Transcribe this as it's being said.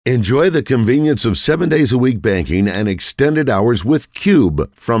Enjoy the convenience of 7 days a week banking and extended hours with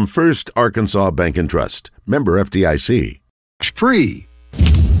Cube from First Arkansas Bank and Trust. Member FDIC. Free.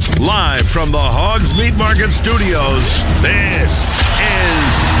 Live from the Hogs Meat Market Studios, this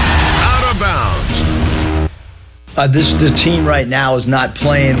is Out of Bounds. The team right now is not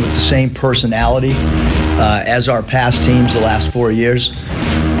playing with the same personality as our past teams the last 4 years.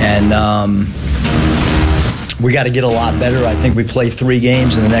 And we got to get a lot better. I think we play 3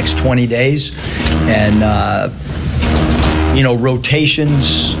 games in the next 20 days. And, rotations,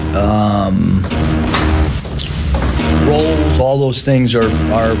 roles, all those things are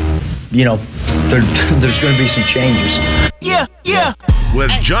there's going to be some changes. Yeah. With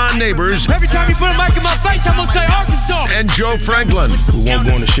John Neighbors. Every time you put a mic in my face, I'm going to say Arkansas. And Joe Franklin. We won't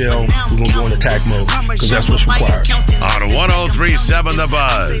go in the shell. We're going to go in attack mode because that's what's required. On 103.7 The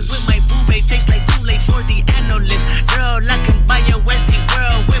Buzz. With my boo babe, tastes like Kool-Aid for the analyst. Girl, I can buy your Westie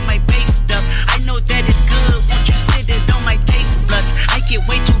world with my base stuff. I know that it's good. Won't you sit it on my taste buds? I get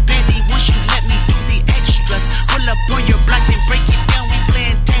way too petty once you let me do the extras. Pull up on your block and break it down. We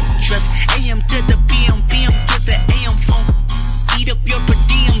playing Tetris. AM to the PM, PM to the AM phone. Eat up your per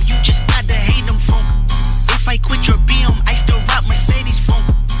diem, you just gotta hate them funk. If I quit your BM, I still rock Mercedes funk.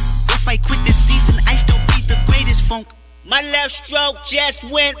 If I quit this season, I still be the greatest funk. My left stroke just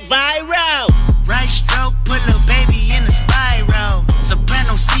went viral. Right stroke put a baby in a spiral.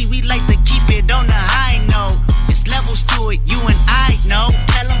 Soprano C, we like to keep it on the high note. It's levels to it, you and I know.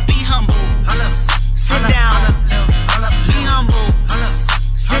 Tell them be humble. Sit down. Be humble.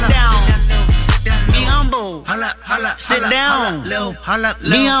 Sit down. Be humble. Sit down. Be humble. Sit down.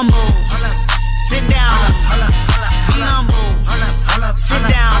 Be humble. Sit down. Be humble. Sit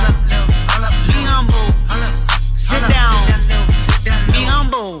down. Be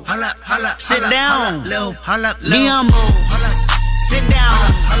humble. Sit down. Be humble. Sit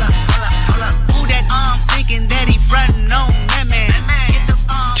down. Who that thinking that he frontin' on that man?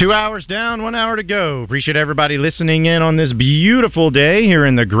 2 hours down, 1 hour to go. Appreciate everybody listening in on this beautiful day here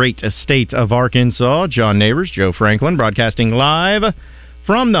in the great state of Arkansas. John Neighbors, Joe Franklin, broadcasting live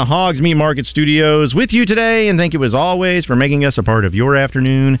from the Hogs Meat Market Studios with you today. And thank you as always for making us a part of your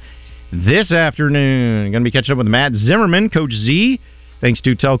afternoon. This afternoon, going to be catching up with Matt Zimmerman, Coach Z, thanks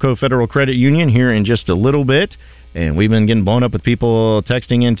to Telco Federal Credit Union here in just a little bit. And we've been getting blown up with people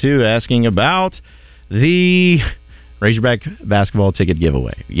texting in too, asking about the Razorback basketball ticket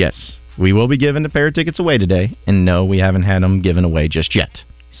giveaway. Yes, we will be giving a pair of tickets away today. And no, we haven't had them given away just yet.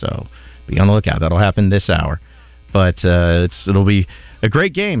 So be on the lookout. That'll happen this hour. But it'll be a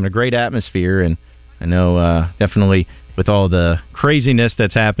great game and a great atmosphere. And I know definitely with all the craziness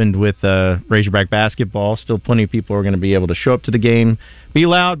that's happened with Razorback basketball, still plenty of people are going to be able to show up to the game, be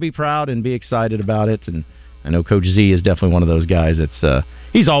loud, be proud, and be excited about it. And I know Coach Z is definitely one of those guys that's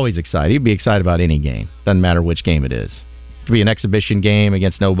he's always excited. He'd be excited about any game. Doesn't matter which game it is. It could be an exhibition game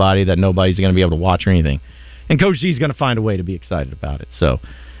against nobody that nobody's going to be able to watch or anything. And Coach Z is going to find a way to be excited about it. So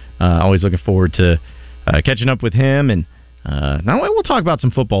always looking forward to catching up with him. And not only we'll talk about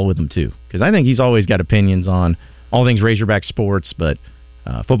some football with him too, because I think he's always got opinions on all things Razorback sports, but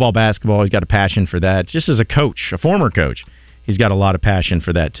football, basketball, he's got a passion for that. Just as a coach, a former coach, he's got a lot of passion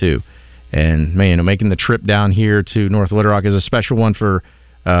for that too. And, man, making the trip down here to North Little Rock is a special one for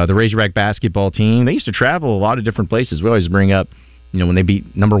the Razorback basketball team. They used to travel a lot of different places. We always bring up, when they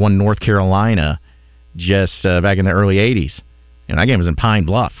beat number 1 North Carolina just back in the early 80s. And that game was in Pine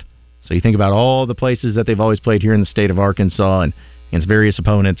Bluff. So you think about all the places that they've always played here in the state of Arkansas and against various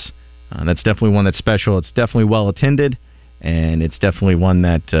opponents. That's definitely one that's special. It's definitely well attended, and it's definitely one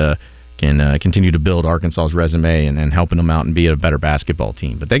that can continue to build Arkansas's resume and helping them out and be a better basketball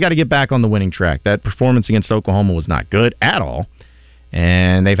team. But they got to get back on the winning track. That performance against Oklahoma was not good at all,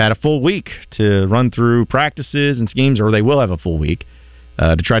 and they've had a full week to run through practices and schemes, or they will have a full week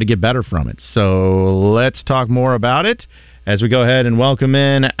to try to get better from it. So let's talk more about it as we go ahead and welcome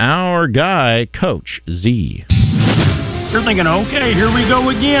in our guy, Coach Z. You're thinking, okay, here we go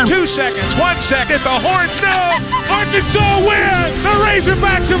again. 2 seconds, 1 second, the Horns, no! Arkansas wins! The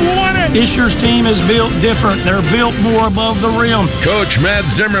Razorbacks have won it! This year's team is built different. They're built more above the rim. Coach Matt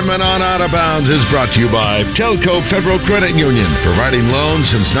Zimmerman on Out of Bounds is brought to you by Telco Federal Credit Union, providing loans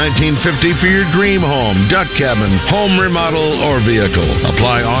since 1950 for your dream home, duck cabin, home remodel, or vehicle.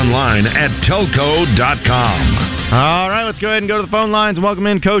 Apply online at telco.com. All right, let's go ahead and go to the phone lines and welcome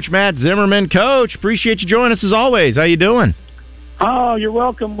in Coach Matt Zimmerman. Coach, appreciate you joining us as always. How you doing? Oh, you're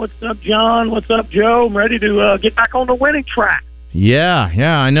welcome. What's up, John? What's up, Joe? I'm ready to get back on the winning track. Yeah,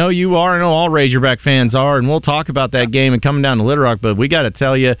 I know you are. I know all Razorback fans are, and we'll talk about that game and coming down to Little Rock, but we got to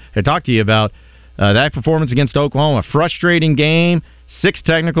talk to you about that performance against Oklahoma. A frustrating game, 6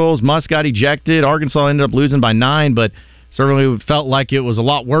 technicals. Muss got ejected. Arkansas ended up losing by 9, but certainly felt like it was a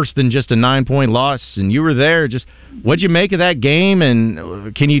lot worse than just a 9-point loss. And you were there. Just what'd you make of that game,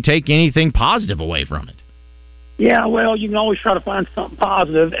 and can you take anything positive away from it? Yeah, well, you can always try to find something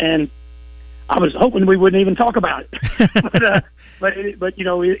positive, and I was hoping we wouldn't even talk about it. But you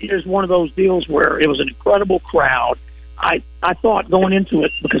know, it is one of those deals where it was an incredible crowd. I thought going into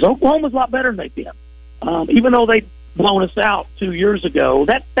it, because Oklahoma's a lot better than they've been. Even though they'd blown us out 2 years ago,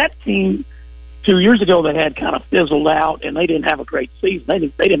 that team 2 years ago that had kind of fizzled out, and they didn't have a great season. They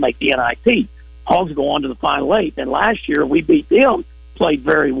didn't make the NIT. Hogs go on to the Final 8. And last year we beat them, played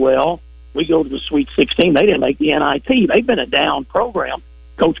very well. We go to the Sweet 16. They didn't make the NIT. They've been a down program.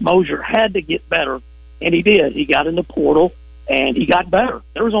 Coach Mosier had to get better, and he did. He got in the portal, and he got better.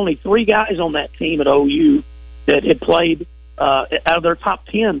 There was only 3 guys on that team at OU that had played out of their top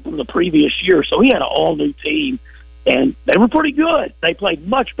 10 from the previous year. So he had an all-new team, and they were pretty good. They played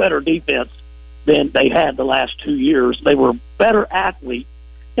much better defense than they had the last 2 years. They were better athletes,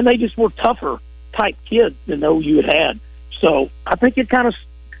 and they just were tougher type kids than OU had. So I think it kind of,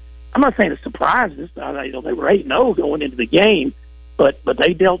 I'm not saying it surprised us. You know, they were 8-0 going into the game, but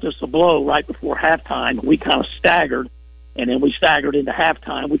they dealt us a blow right before halftime. We kind of staggered, and then we staggered into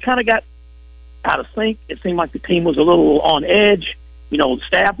halftime. We kind of got out of sync. It seemed like the team was a little on edge. You know, the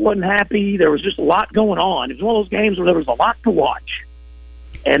staff wasn't happy. There was just a lot going on. It was one of those games where there was a lot to watch.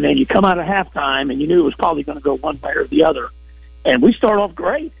 And then you come out of halftime, and you knew it was probably going to go one way or the other. And we start off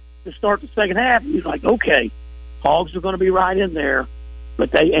great to start the second half. And you're like, okay, Hogs are going to be right in there.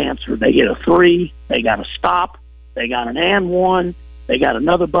 But they answered. They hit a 3. They got a stop. They got an and 1. They got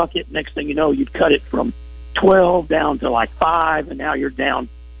another bucket. Next thing you know, you'd cut it from 12 down to like 5, and now you're down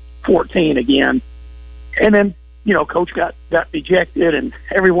 14 again. And then, you know, Coach got ejected, and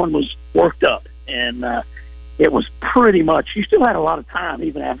everyone was worked up. And it was pretty much, you still had a lot of time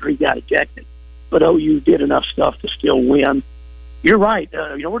even after he got ejected. But OU did enough stuff to still win. You're right.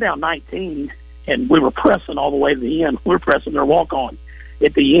 You know, we're down 19, and we were pressing all the way to the end. We were pressing their walk-on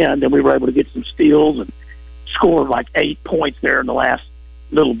at the end, and we were able to get some steals and scored like 8 points there in the last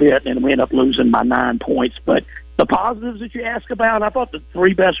little bit, and we ended up losing by 9 points. But the positives that you ask about, I thought the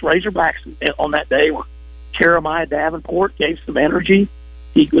 3 best Razorbacks on that day were Jeremiah Davenport, gave some energy.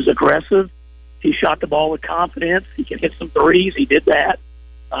 He was aggressive. He shot the ball with confidence. He can hit some threes. He did that.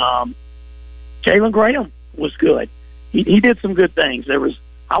 Jalen Graham was good. He did some good things.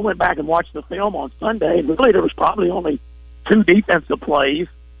 I went back and watched the film on Sunday, and really there was probably only 2 defensive plays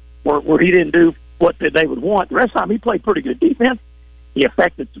where he didn't do what they would want. The rest of the time, he played pretty good defense. He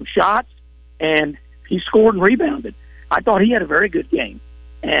affected some shots, and he scored and rebounded. I thought he had a very good game.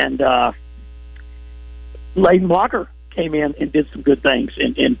 And Layden Blocker came in and did some good things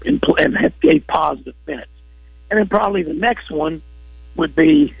and gave positive minutes. And then probably the next one would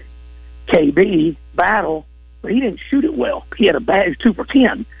be KB Battle, but he didn't shoot it well. He had a bad 2 for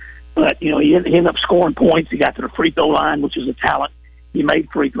 10, but you know he ended up scoring points. He got to the free throw line, which is a talent. He made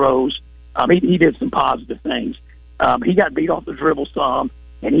free throws. He did some positive things. He got beat off the dribble some,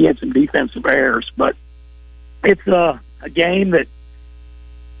 and he had some defensive errors. But it's a game that,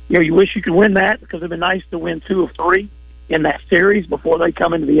 you know, you wish you could win that, because it'd been nice to win 2 of 3 in that series before they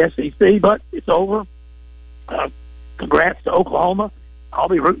come into the SEC. But it's over. Congrats to Oklahoma. I'll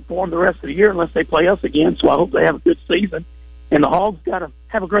be rooting for them the rest of the year unless they play us again, so I hope they have a good season. And the Hogs got to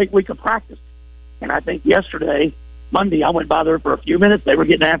have a great week of practice. And I think Monday, I went by there for a few minutes. They were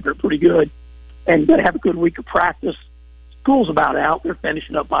getting after it pretty good. And got to have a good week of practice. School's about out. They're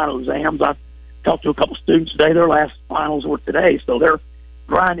finishing up final exams. I've talked to a couple students today. Their last finals were today, so they're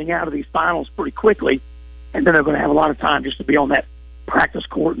grinding out of these finals pretty quickly. And then they're going to have a lot of time just to be on that practice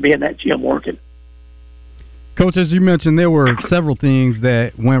court and be in that gym working. Coach, as you mentioned, there were several things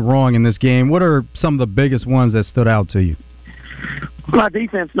that went wrong in this game. What are some of the biggest ones that stood out to you? My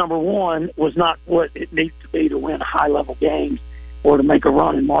defense, number one, was not what it needs to be to win high-level games or to make a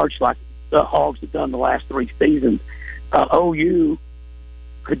run in March like the Hogs have done the last 3 seasons. OU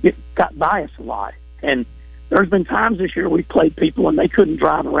got by us a lot. And there's been times this year we played people and they couldn't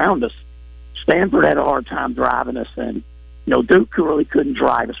drive around us. Stanford had a hard time driving us, and Duke really couldn't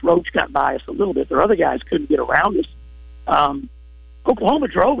drive us. Roach got by us a little bit. Their other guys couldn't get around us. Oklahoma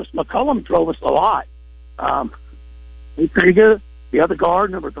drove us. McCollum drove us a lot. He's pretty good. The other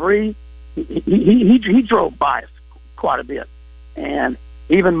guard, number 3, he drove by us quite a bit. And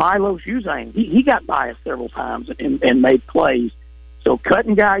even Milo Juzang, he got by us several times and made plays. So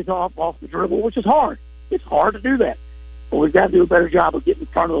cutting guys off the dribble, which is hard. It's hard to do that. But we've got to do a better job of getting in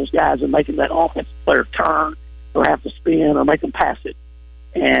front of those guys and making that offensive player turn or have to spin or make them pass it.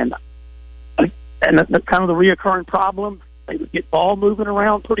 And the kind of the reoccurring problem, They would get ball moving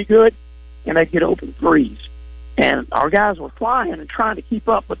around pretty good, and they'd get open threes. And our guys were flying and trying to keep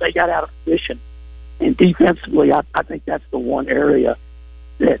up, but they got out of position. And defensively, I think that's the one area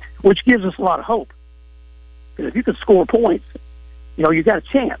which gives us a lot of hope. Because if you can score points, you got a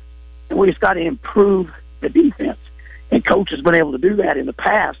chance. And we just got to improve the defense. And Coach has been able to do that in the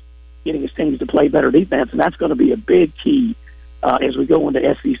past, getting his teams to play better defense, and that's going to be a big key as we go into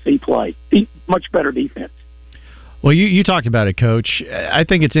SEC play. Much better defense. Well, you talked about it, Coach. I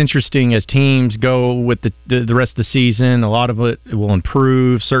think it's interesting as teams go with the rest of the season. A lot of it will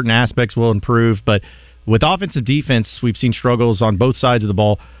improve. Certain aspects will improve. But with offense and defense, we've seen struggles on both sides of the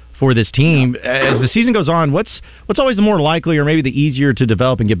ball for this team. As the season goes on, what's always the more likely or maybe the easier to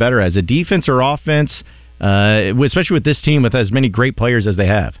develop and get better as a defense or offense, especially with this team with as many great players as they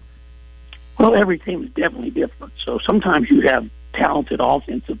have? Well, every team is definitely different. So sometimes you have talented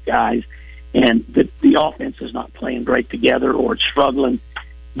offensive guys, and the offense is not playing great together or it's struggling.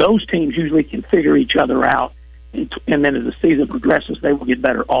 Those teams usually can figure each other out, and then as the season progresses, they will get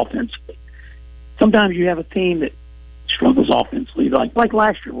better offensively. Sometimes you have a team that struggles offensively, like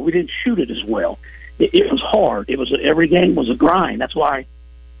last year where we didn't shoot it as well. It was hard. Every game was a grind. That's why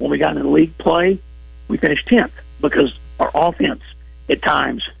when we got into league play, we finished 10th, because our offense at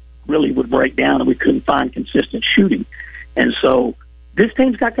times really would break down and we couldn't find consistent shooting. And so this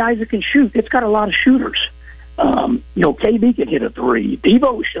team's got guys that can shoot. It's got a lot of shooters. KB can hit a three.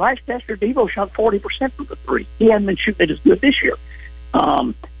 Last year, Devo shot 40% from the three. He hadn't been shooting it as good this year.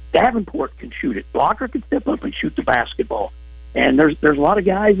 Davenport can shoot it. Blocker can step up and shoot the basketball. And there's a lot of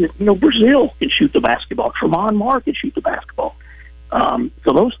guys that, Brazil can shoot the basketball. Tremont Mark can shoot the basketball.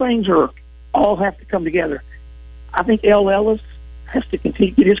 So those things all have to come together. I think El Ellis has to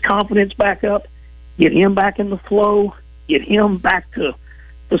continue to get his confidence back up, get him back in the flow, get him back to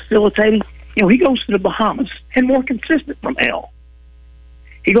facilitating. He goes to the Bahamas and more consistent from El.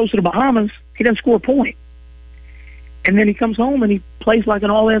 He goes to the Bahamas, he doesn't score a point. And then he comes home and he plays like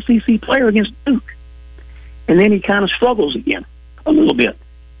an all-SEC player against Duke. And then he kind of struggles again a little bit.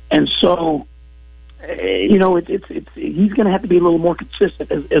 And so, he's going to have to be a little more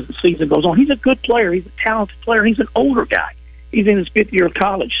consistent as the season goes on. He's a good player. He's a talented player. He's an older guy. He's in his fifth year of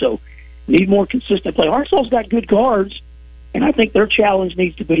college, so need more consistent play. Arkansas's got good guards, and I think their challenge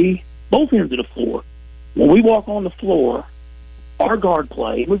needs to be both ends of the floor. When we walk on the floor, our guard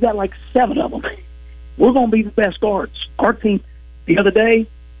play, we've got like 7 of them. We're going to be the best guards. Our team, the other day,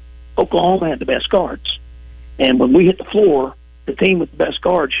 Oklahoma had the best guards. And when we hit the floor, the team with the best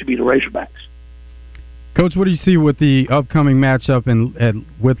guards should be the Razorbacks. Coach, what do you see with the upcoming matchup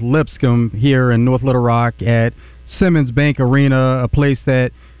with Lipscomb here in North Little Rock at Simmons Bank Arena, a place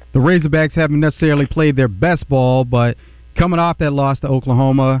that the Razorbacks haven't necessarily played their best ball, but coming off that loss to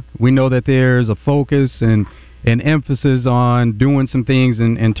Oklahoma, we know that there's a focus and an emphasis on doing some things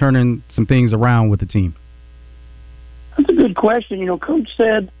and turning some things around with the team. That's a good question. Coach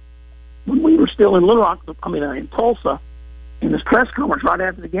said when we were still in Little Rock, in Tulsa, in this press conference right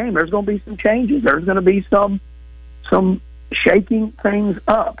after the game, there's going to be some changes. There's going to be some shaking things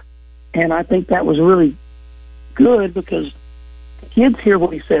up. And I think that was really good because the kids hear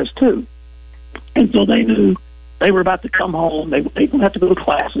what he says too. And so they knew they were about to come home. They don't have to go to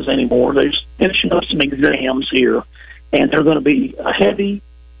classes anymore. They're just finishing up some exams here. And they're going to be a heavy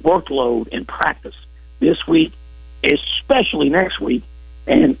workload in practice this week, especially next week,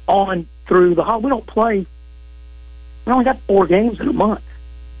 and on through the holiday. We don't play. We only got 4 games in a month.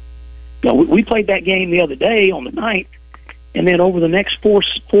 We played that game the other day on the 9th, and then over the next 4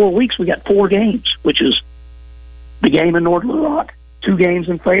 weeks, we got 4 games, which is the game in North Little Rock, 2 games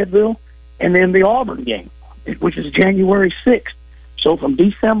in Fayetteville, and then the Auburn game, which is January 6th. So from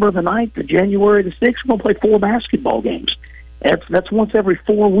December the 9th to January the 6th, we're going to play 4 basketball games. That's once every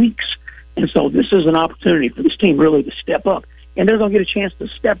 4 weeks. And so this is an opportunity for this team really to step up. And they're going to get a chance to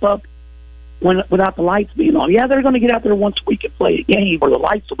step up without the lights being on. Yeah, they're going to get out there once a week and play a game where the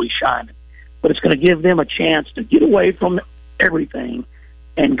lights will be shining. But it's going to give them a chance to get away from everything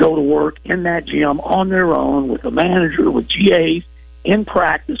and go to work in that gym on their own with a manager, with GAs, in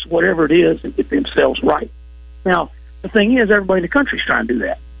practice, whatever it is, and get themselves right. Now, the thing is, everybody in the country is trying to do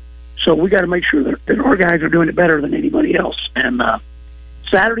that. So we got to make sure that our guys are doing it better than anybody else. And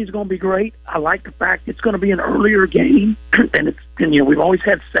Saturday's going to be great. I like the fact it's going to be an earlier game, and we've always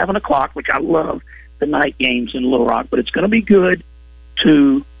had 7 o'clock, which I love the night games in Little Rock. But it's going to be good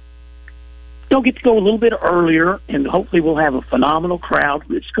to get to go a little bit earlier, and hopefully we'll have a phenomenal crowd.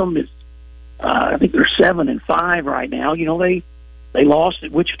 Lipscomb is, I think they're 7-5 right now. They lost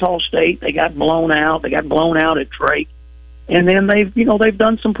at Wichita State. They got blown out. They got blown out at Drake. And then they've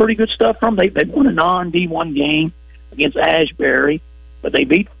done some pretty good stuff from them. They've won a non-D1 game. against Ashbury, but they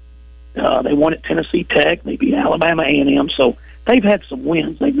won at Tennessee Tech. They beat Alabama A&M. So they've had some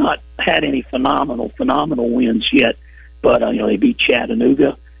wins. They've not had any phenomenal wins yet, but they beat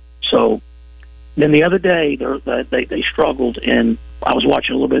Chattanooga. So then the other day they struggled, and I was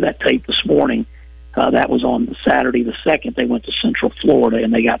watching a little bit of that tape this morning. That was on Saturday the 2nd. They went to Central Florida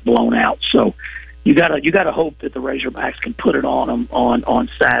and they got blown out. So you gotta hope that the Razorbacks can put it on them on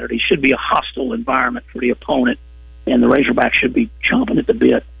Saturday. Should be a hostile environment for the opponent, and the Razorbacks should be chomping at the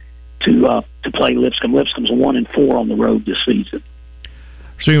bit to play Lipscomb. Lipscomb's 1-4 on the road this season.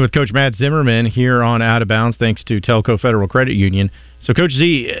 Speaking with Coach Matt Zimmerman here on Out of Bounds, thanks to Telco Federal Credit Union. So Coach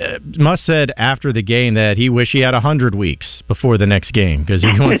Z, Muss said after the game that he wished he had 100 weeks before the next game because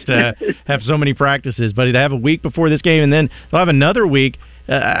he wants to have so many practices, but he'd have a week before this game, and then they'll have another week.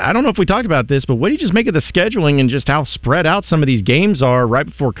 I don't know if we talked about this, but what do you just make of the scheduling and just how spread out some of these games are right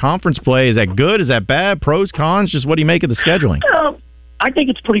before conference play? Is that good? Is that bad? Pros, cons? Just what do you make of the scheduling? I think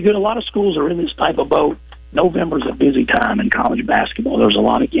it's pretty good. A lot of schools are in this type of boat. November's a busy time in college basketball. There's a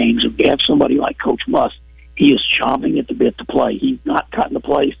lot of games. If you have somebody like Coach Muss, he is chomping at the bit to play. He's not cutting the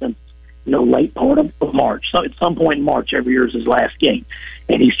play since late part of March. So at some point in March every year is his last game,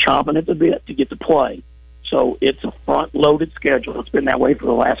 and he's chomping at the bit to get to play. So it's a front-loaded schedule. It's been that way for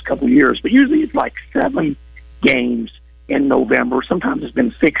the last couple of years, but usually it's like 7 games in November. Sometimes it's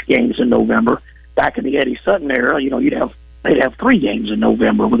been 6 games in November. Back in the Eddie Sutton era, they'd have 3 games in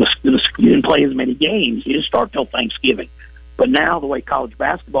November. You didn't play as many games. You didn't start till Thanksgiving. But now the way college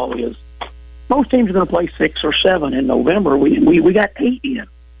basketball is, most teams are going to play 6 or 7 in November. We got 8 in,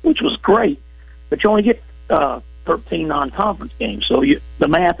 which was great, but you only get 13 non-conference games. So the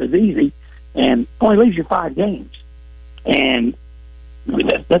math is easy, and only leaves you 5 games. And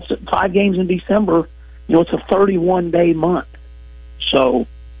that's 5 games in December. It's a 31-day month, so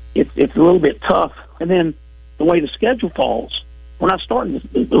it's a little bit tough. And then the way the schedule falls, we're not starting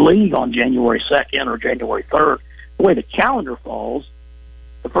the league on January 2nd or January 3rd. The way the calendar falls,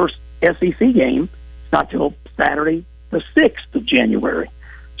 the first SEC game is not till Saturday the 6th of January.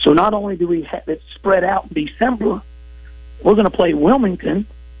 So not only do we have it spread out in December, we're going to play Wilmington,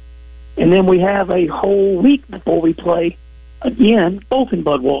 and then we have a whole week before we play again, both in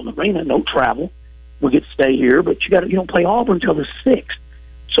Bud Walton Arena, no travel. We get to stay here, but you don't play Auburn until the 6th.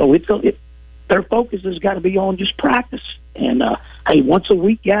 So their focus has got to be on just practice. And, hey, once a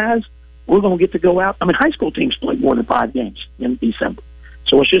week, guys, we're going to get to go out. I mean, high school teams play more than 5 games in December.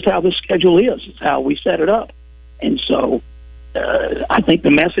 So it's just how this schedule is. It's how we set it up. And so I think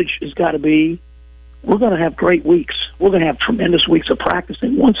the message has got to be we're going to have great weeks. We're going to have tremendous weeks of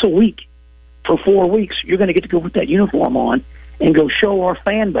practicing. Once a week for 4 weeks, you're going to get to go put that uniform on and go show our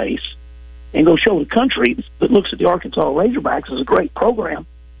fan base and go show the country that looks at the Arkansas Razorbacks as a great program.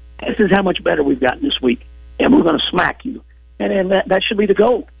 This is how much better we've gotten this week, and we're going to smack you. And that should be the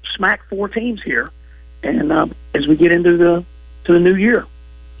goal, smack 4 teams here and as we get into the new year.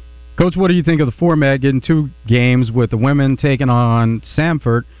 Coach, what do you think of the format, getting 2 games with the women taking on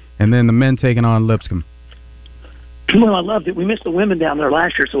Samford and then the men taking on Lipscomb? Well, I loved it. We missed the women down there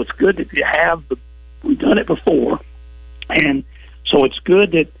last year, so it's good that you have we've done it before. And so it's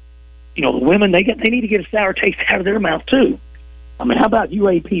good that, the women, they need to get a sour taste out of their mouth, too. I mean, how about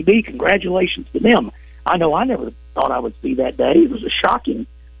UAPB? Congratulations to them. I know I never thought I would see that day. It was a shocking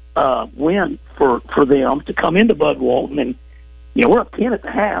win for them to come into Bud Walton. And, we're up 10 at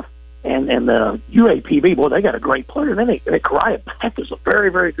the half. And the UAPB, boy, they got a great player. And then Kariah Beck is a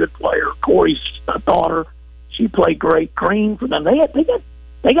very, very good player. Corey's daughter, she played great. Green for them.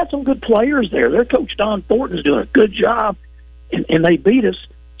 They got some good players there. Their coach, Don Thornton's doing a good job. And they beat us.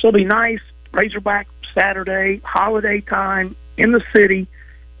 So it'll be nice. Razorback Saturday, holiday time in the city.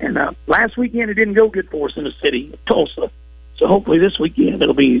 And last weekend it didn't go good for us in the city of Tulsa. So hopefully this weekend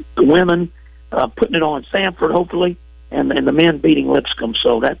it'll be the women putting it on Samford, hopefully, and the men beating Lipscomb.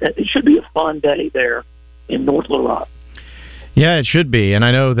 So that it should be a fun day there in North Little Rock. Yeah, it should be. And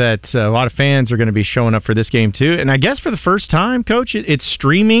I know that a lot of fans are going to be showing up for this game, too. And I guess for the first time, Coach, it's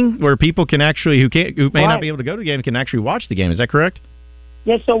streaming where people can actually, who may not be able to go to the game, can actually watch the game. Is that correct?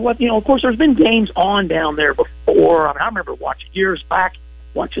 Yeah, so of course, there's been games on down there before. I remember watching years back,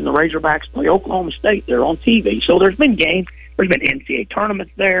 watching the Razorbacks play Oklahoma State there on TV. So there's been games. There's been NCAA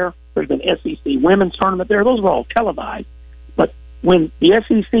tournaments there. There's been SEC women's tournament there. Those were all televised. But when the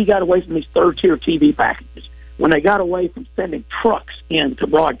SEC got away from these third-tier TV packages, when they got away from sending trucks in to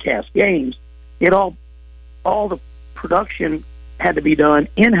broadcast games, all the production had to be done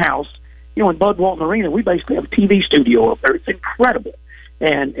in-house. In Bud Walton Arena, we basically have a TV studio up there. It's incredible.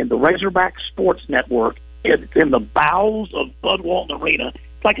 And the Razorback Sports Network, it's in the bowels of Bud Walton Arena.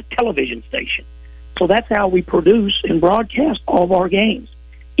 It's like a television station. so that's how we produce and broadcast all of our games.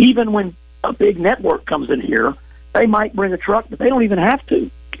 Even when a big network comes in here, they might bring a truck, but they don't even have to,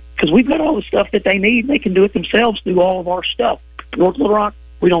 because we've got all the stuff that they need. They can do it themselves through all of our stuff. North Little Rock,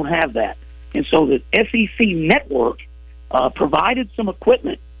 we don't have that. And so the SEC network provided some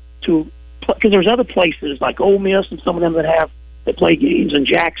equipment to, because there's other places like Ole Miss and some of them that play games in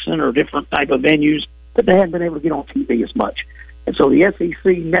Jackson or different type of venues that they haven't been able to get on TV as much. And so the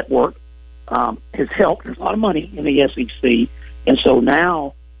SEC network has helped. There's a lot of money in the SEC, and so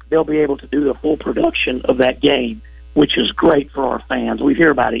now they'll be able to do the full production of that game, which is great for our fans. We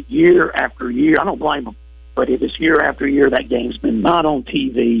hear about it year after year. I don't blame them, but it is year after year that game's been not on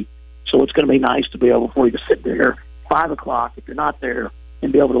TV, so it's going to be nice to be able for you to sit there 5 o'clock if you're not there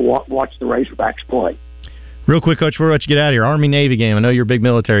and be able to watch the Razorbacks play. Real quick, Coach, before we let you get out of here, Army-Navy game. I know you're a big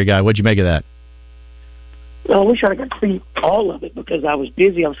military guy. What'd you make of that? Well, I wish I got to see all of it because I was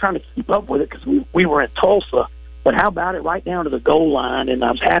busy. I was trying to keep up with it because we were at Tulsa. But how about it right down to the goal line? And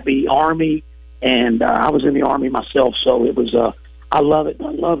I was happy, Army, and I was in the Army myself, so it was. I love it. I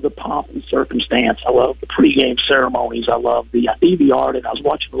love the pomp and circumstance. I love the pregame ceremonies. I love the DVR'd it. I was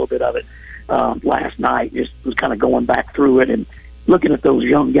watching a little bit of it last night. Just was kind of going back through it and looking at those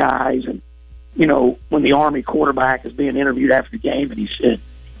young guys. And you know, when the Army quarterback is being interviewed after the game, and he said.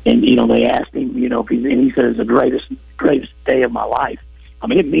 And, you know, they asked him, you know, and he said, it's the greatest day of my life. I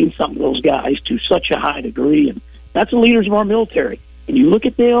mean, it means something to those guys to such a high degree. And that's the leaders of our military. And you look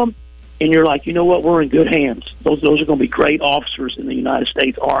at them, and you're like, you know what, we're in good hands. Those are going to be great officers in the United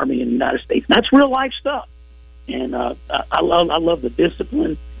States Army and the United States. And that's real life stuff. And I love the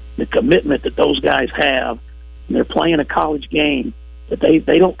discipline, the commitment that those guys have. And they're playing a college game, but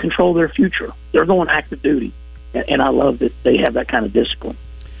they don't control their future. They're going active duty. And I love that they have that kind of discipline.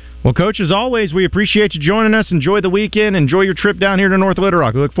 Well, Coach, as always, we appreciate you joining us. Enjoy the weekend. Enjoy your trip down here to North Little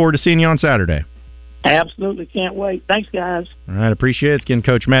Rock. We look forward to seeing you on Saturday. Absolutely. Can't wait. Thanks, guys. All right. Appreciate it. Again,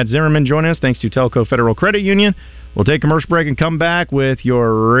 Coach Matt Zimmerman joining us. Thanks to Telco Federal Credit Union. We'll take a commercial break and come back with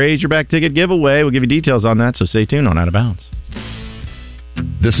your Razorback ticket giveaway. We'll give you details on that, so stay tuned on Out of Bounds.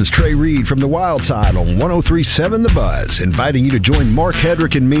 This is Trey Reed from the Wild Side on 103.7 The Buzz, inviting you to join Mark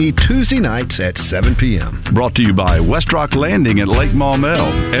Hedrick and me Tuesday nights at 7 p.m. Brought to you by Westrock Landing at Lake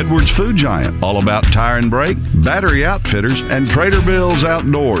Maumelle, Edwards Food Giant, All About Tire and Brake, Battery Outfitters, and Trader Bill's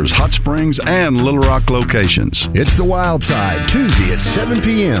Outdoors, Hot Springs, and Little Rock locations. It's The Wild Side, Tuesday at 7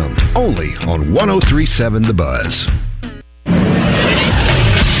 p.m., only on 103.7 The Buzz.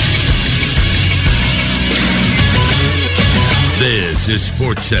 This is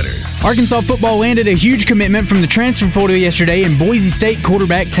Sports Center. Arkansas football landed a huge commitment from the transfer portal yesterday in Boise State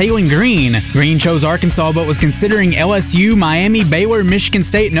quarterback Taylon Green. Green chose Arkansas but was considering LSU, Miami, Baylor, Michigan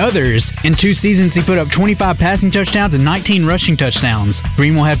State, and others. In 2 seasons, he put up 25 passing touchdowns and 19 rushing touchdowns.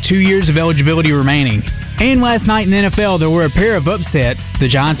 Green will have 2 years of eligibility remaining. And last night in the NFL, there were a pair of upsets. The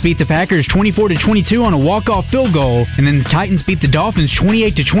Giants beat the Packers 24-22 on a walk-off field goal, and then the Titans beat the Dolphins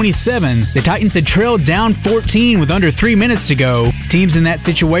 28-27. The Titans had trailed down 14 with under 3 minutes to go. Teams in that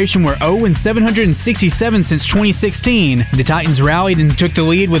situation were 0-767 since 2016. The Titans rallied and took the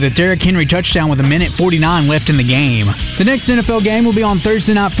lead with a Derrick Henry touchdown with 1:49 left in the game. The next NFL game will be on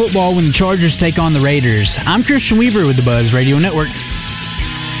Thursday Night Football when the Chargers take on the Raiders. I'm Christian Weaver with the Buzz Radio Network.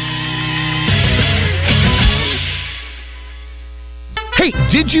 Hey,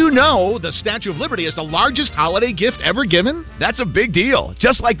 did you know the Statue of Liberty is the largest holiday gift ever given? That's a big deal,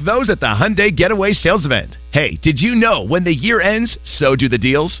 just like those at the Hyundai Getaway Sales Event. Hey, did you know when the year ends, so do the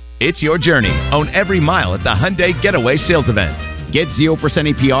deals? It's your journey. Own every mile at the Hyundai Getaway Sales Event. Get 0%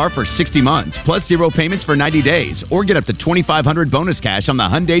 APR for 60 months, plus 0 payments for 90 days, or get up to $2,500 bonus cash on the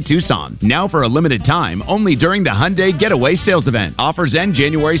Hyundai Tucson. Now for a limited time, only during the Hyundai Getaway Sales Event. Offers end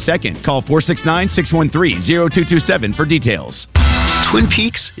January 2nd. Call 469-613-0227 for details. Twin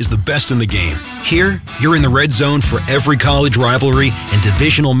Peaks is the best in the game. Here, you're in the red zone for every college rivalry and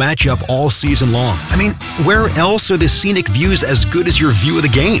divisional matchup all season long. I mean, where else are the scenic views as good as your view of the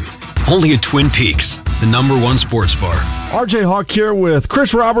game? Only at Twin Peaks, the #1 sports bar. RJ Hawk here with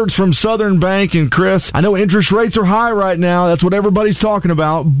Chris Roberts from Southern Bank. And Chris, I know interest rates are high right now. That's what everybody's talking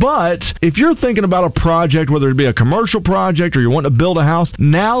about. But if you're thinking about a project, whether it be a commercial project or you want to build a house,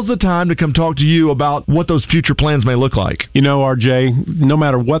 now's the time to come talk to you about what those future plans may look like. You know, RJ, no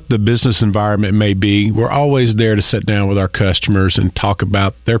matter what the business environment may be, we're always there to sit down with our customers and talk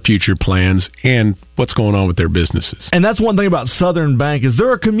about their future plans and what's going on with their businesses. And that's one thing about Southern Bank is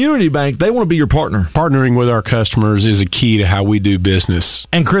they're a community bank. They want to be your partner. Partnering with our customers is a key to how we do business.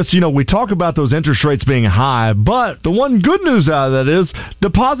 And Chris, you know, we talk about those interest rates being high, but the one good news out of that is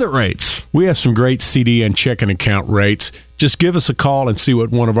deposit rates. We have some great CD and checking account rates. just give us a call and see what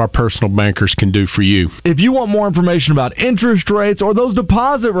one of our personal bankers can do for you. If you want more information about interest rates or those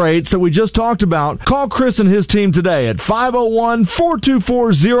deposit rates that we just talked about, call Chris and his team today at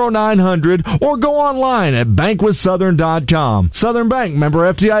 501-424-0900 or go online at bankwithsouthern.com. Southern Bank,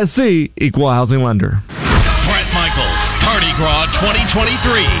 member FDIC, equal housing lender. Brett Michaels, Party Gras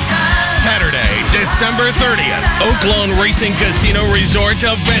 2023. Saturday, December 30th, Oaklawn Racing Casino Resort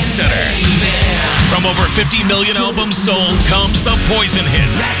Event Center. From over 50 million albums sold comes the Poison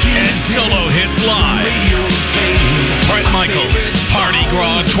Hits and solo hits live. Brett Michaels, Party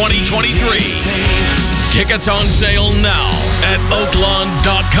Gras 2023. Tickets on sale now at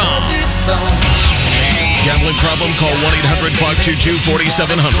oaklawn.com. Gambling problem? Call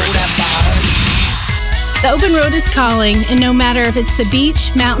 1-800-522-4700. The open road is calling, and no matter if it's the beach,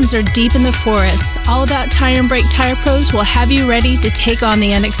 mountains, or deep in the forest, All About Tire and Brake Tire Pros will have you ready to take on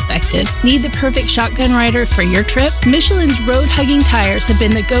the unexpected. Need the perfect shotgun rider for your trip? Michelin's road-hugging tires have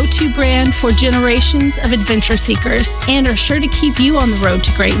been the go-to brand for generations of adventure seekers and are sure to keep you on the road to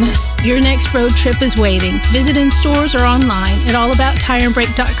greatness. Your next road trip is waiting. Visit in stores or online at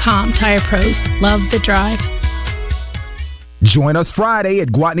allabouttireandbrake.com. Tire Pros. Love the drive. Join us Friday at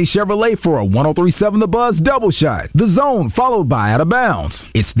Gwatney Chevrolet for a 103.7 The Buzz double shot. The Zone followed by Out of Bounds.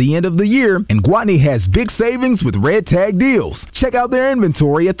 It's the end of the year, and Gwatney has big savings with red tag deals. Check out their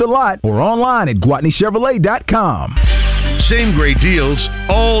inventory at the lot or online at GwatneyChevrolet.com. Same great deals,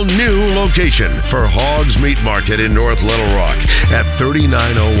 all new location for Hogs Meat Market in North Little Rock at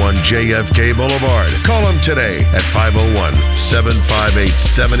 3901 JFK Boulevard. Call them today at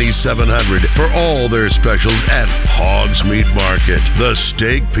 501-758-7700 for all their specials at Hogs Meat Market. The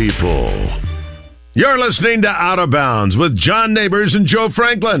Steak People. You're listening to Out of Bounds with John Neighbors and Joe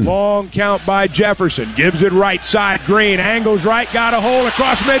Franklin. Long count by Jefferson. Gives it right side. Green angles right. Got a hole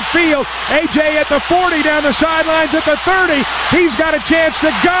across midfield. A.J. at the 40. Down the sidelines at the 30. He's got a chance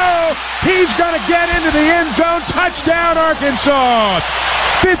to go. He's going to get into the end zone. Touchdown, Arkansas.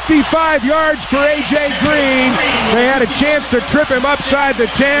 55 yards for A.J. Green. They had a chance to trip him upside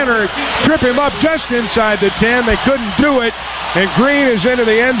the 10 or trip him up just inside the 10. They couldn't do it. And Green is into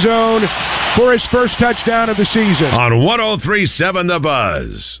the end zone for his first touchdown of the season. On 103.7 The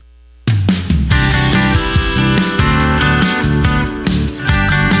Buzz.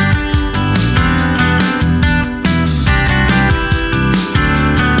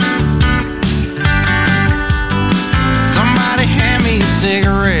 Somebody hand me a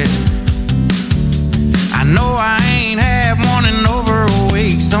cigarette. I know I ain't had one in over a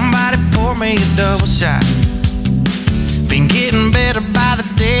week. Somebody pour me a double shot. Been getting better by the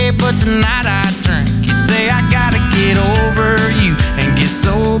day, but tonight I drink. You say I gotta get over you and get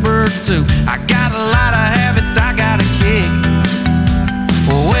sober too. I got a lot of habits I gotta kick.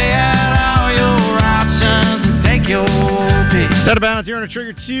 Well, weigh out all your options and take your pick. Out of Bounds here on a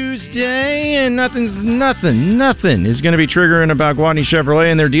Trigger Tuesday, and nothing is going to be triggering about Gwatney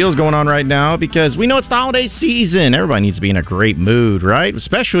Chevrolet and their deals going on right now, because we know it's the holiday season. Everybody needs to be in a great mood, right?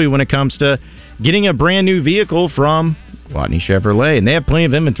 Especially when it comes to getting a brand new vehicle from Gwatney Chevrolet, and they have plenty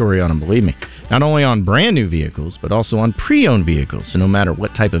of inventory on them, believe me. Not only on brand new vehicles, but also on pre-owned vehicles. So no matter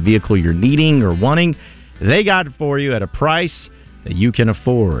what type of vehicle you're needing or wanting, they got it for you at a price that you can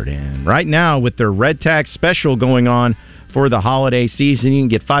afford. And right now, with their Red Tag special going on for the holiday season, you can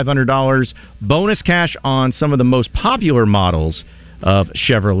get $500 bonus cash on some of the most popular models of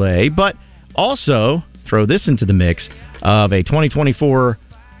Chevrolet, but also throw this into the mix of a 2024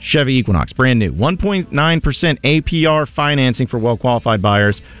 Chevy Equinox, brand new, 1.9% APR financing for well-qualified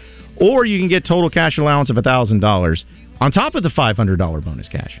buyers, or you can get total cash allowance of $1,000 on top of the $500 bonus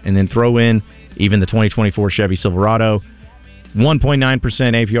cash, and then throw in even the 2024 Chevy Silverado, 1.9%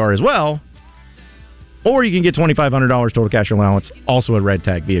 APR as well, or you can get $2,500 total cash allowance, also a red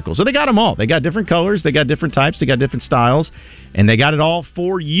tag vehicle. So they got them all. They got different colors, they got different types, they got different styles, and they got it all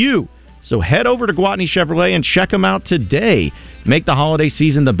for you. So head over to Gwatney Chevrolet and check them out today. Make the holiday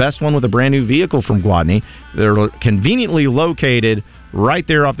season the best one with a brand new vehicle from Gwatney. They're conveniently located right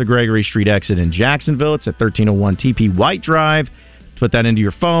there off the Gregory Street exit in Jacksonville. It's at 1301 TP White Drive. Put that into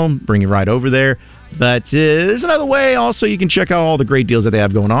your phone, bring you right over there. But there's another way also you can check out all the great deals that they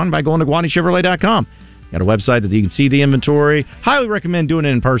have going on by going to GwatneyChevrolet.com. Got a website that you can see the inventory. Highly recommend doing it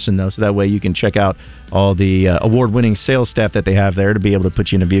in person, though, so that way you can check out all the award-winning sales staff that they have there to be able to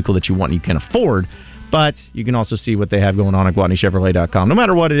put you in a vehicle that you want and you can afford. But you can also see what they have going on at GwatneyChevrolet.com. No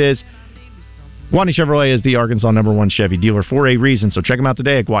matter what it is, Gwatney Chevrolet is the Arkansas #1 Chevy dealer for a reason, so check them out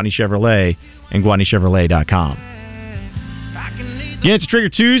today at Gwatney Chevrolet and GwatneyChevrolet.com. Yeah, it's Trigger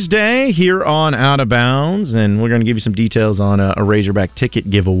Tuesday here on Out of Bounds, and we're going to give you some details on a Razorback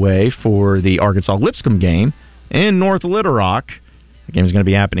ticket giveaway for the Arkansas-Lipscomb game in North Little Rock. The game is going to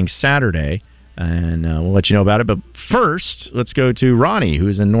be happening Saturday, and we'll let you know about it. But first, let's go to Ronnie,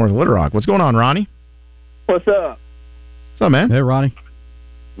 who's in North Little Rock. What's going on, Ronnie? What's up? What's up, man? Hey, Ronnie.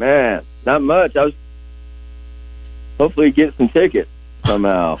 Man, not much. I was hopefully get some tickets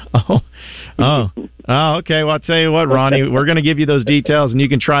somehow. Okay. Well, I'll tell you what, Ronnie, we're going to give you those details, and you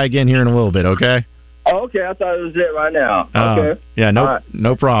can try again here in a little bit, okay? Oh, okay. I thought it was it right now. Okay. Yeah, All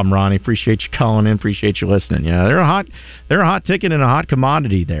no problem, Ronnie. Appreciate you calling in. Appreciate you listening. Yeah, they're a hot ticket and a hot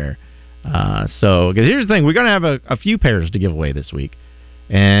commodity there. So, because here's the thing, we're going to have a few pairs to give away this week,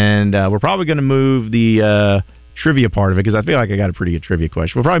 and we're probably going to move the trivia part of it because I feel like I got a pretty good trivia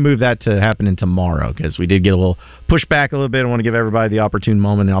question. We'll probably move that to happening tomorrow because we did get a little pushback a little bit. I want to give everybody the opportune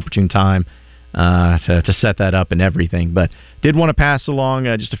moment and opportune time to set that up and everything. But did want to pass along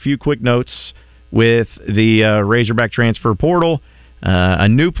just a few quick notes with the Razorback transfer portal. A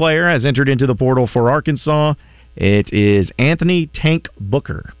new player has entered into the portal for Arkansas. It is Anthony Tank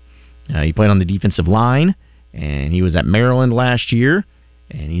Booker. He played on the defensive line, and he was at Maryland last year,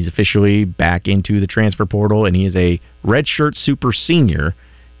 and he's officially back into the transfer portal, and he is a redshirt super senior.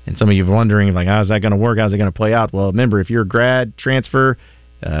 And some of you are wondering, like, how's that going to work? How's it going to play out? Well, remember, if you're a grad transfer,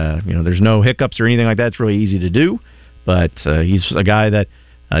 there's no hiccups or anything like that. It's really easy to do. But he's a guy that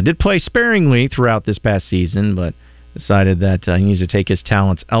did play sparingly throughout this past season, but decided that he needs to take his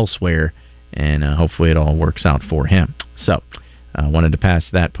talents elsewhere, and hopefully it all works out for him. So, I wanted to pass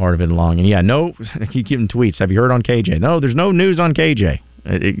that part of it along. And I keep giving tweets. Have you heard on KJ? No, there's no news on KJ.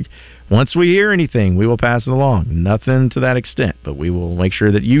 Once we hear anything, we will pass it along. Nothing to that extent, but we will make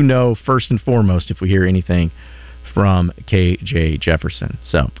sure that you know first and foremost if we hear anything from KJ Jefferson.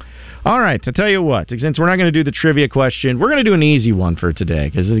 So, all right, to tell you what, since we're not going to do the trivia question, we're going to do an easy one for today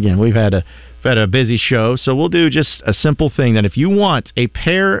because, again, we've had a busy show, so we'll do just a simple thing that if you want a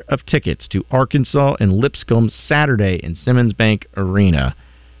pair of tickets to Arkansas and Lipscomb Saturday in Simmons Bank Arena,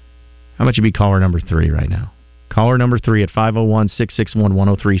 how much would be caller number 3 right now? Caller number 3 at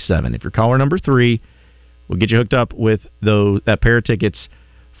 501-661-1037. If you're caller number 3, we'll get you hooked up with that pair of tickets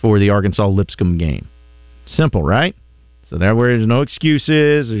for the Arkansas-Lipscomb game. Simple, right? So there's no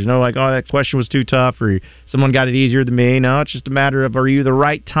excuses. There's no like, oh, that question was too tough or someone got it easier than me. No, it's just a matter of, are you the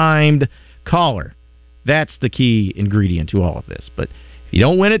right timed caller? That's the key ingredient to all of this. But if you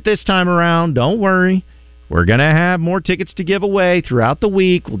don't win it this time around, don't worry. We're going to have more tickets to give away throughout the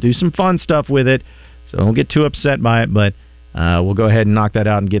week. We'll do some fun stuff with it. So don't get too upset by it, but we'll go ahead and knock that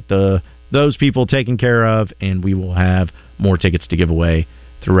out and get those people taken care of, and we will have more tickets to give away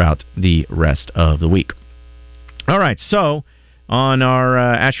throughout the rest of the week. All right, so on our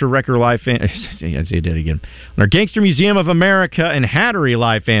Asher Record Live fan... I did it again. On our Gangster Museum of America and Hattery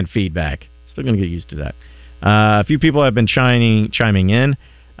Live fan feedback. Still going to get used to that. A few people have been chiming in.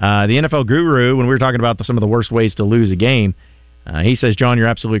 The NFL Guru, when we were talking about some of the worst ways to lose a game, he says, John, you're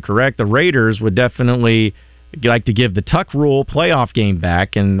absolutely correct. The Raiders would definitely like to give the Tuck Rule playoff game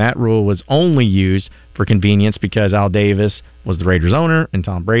back, and that rule was only used for convenience because Al Davis was the Raiders owner, and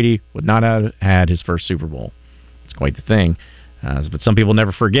Tom Brady would not have had his first Super Bowl. It's quite the thing. But some people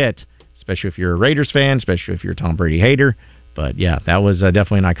never forget, especially if you're a Raiders fan, especially if you're a Tom Brady hater. But, yeah, that was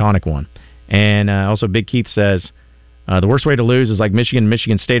definitely an iconic one. And also Big Keith says, the worst way to lose is like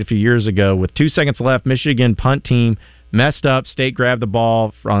Michigan State a few years ago. With 2 seconds left, Michigan punt team messed up. State grabbed the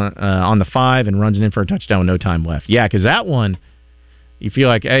ball on the 5 and runs it in for a touchdown with no time left. Yeah, because that one, you feel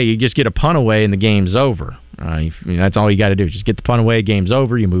like, hey, you just get a punt away and the game's over. That's all you got to do. Just get the punt away, game's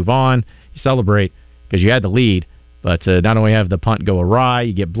over, you move on, you celebrate because you had the lead. But not only have the punt go awry,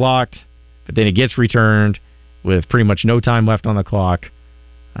 you get blocked, but then it gets returned with pretty much no time left on the clock.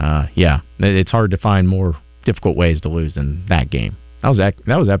 Yeah, it's hard to find more difficult ways to lose than that game. That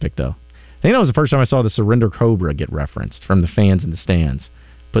was epic, though. I think that was the first time I saw the Surrender Cobra get referenced from the fans in the stands,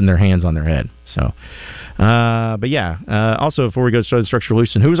 putting their hands on their head. So, but yeah. Also, before we go to the Structure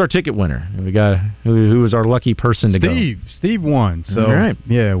Loosen, who was our ticket winner? We got who was our lucky person to go? Steve won. So, all right.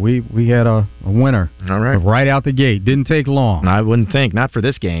 Yeah, we had a winner. All right, right out the gate. Didn't take long. I wouldn't think, not for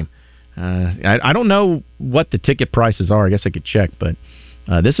this game. I don't know what the ticket prices are. I guess I could check, but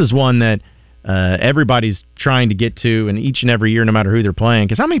this is one that everybody's trying to get to, and each and every year, no matter who they're playing.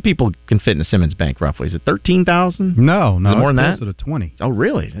 Because how many people can fit in a Simmons Bank roughly? Is it 13,000? No, is it more than that? Closer to 20. Oh,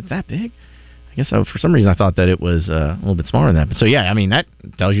 really? Is it that big? I guess for some reason I thought that it was a little bit smaller than that. But so yeah, I mean that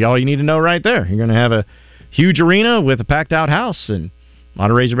tells you all you need to know right there. You're going to have a huge arena with a packed out house, and a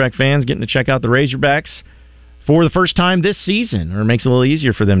lot of Razorback fans getting to check out the Razorbacks for the first time this season, or it makes it a little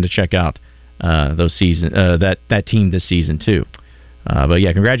easier for them to check out that team this season too. But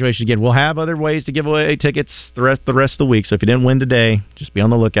yeah, congratulations again. We'll have other ways to give away tickets the rest of the week. So if you didn't win today, just be on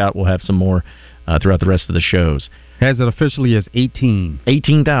the lookout. We'll have some more throughout the rest of the shows. Has it officially as 18.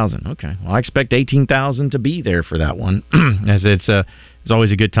 18,000. Okay. Well, I expect 18,000 to be there for that one, as it's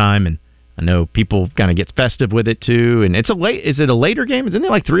always a good time, and I know people kind of get festive with it too. And it's is it a later game? Isn't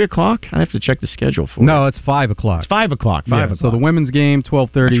it like 3:00? I have to check the schedule for it. No, it's 5:00. It's 5:00. 5:00. So the women's game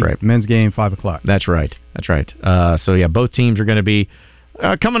 12:30. That's right. Men's game 5:00. That's right. So yeah, both teams are going to be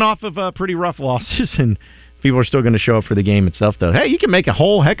coming off of pretty rough losses, and people are still going to show up for the game itself. Though, hey, you can make a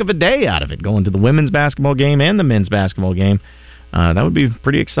whole heck of a day out of it, going to the women's basketball game and the men's basketball game. That would be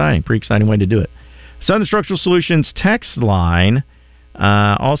pretty exciting. Pretty exciting way to do it. Southern Structural Solutions text line.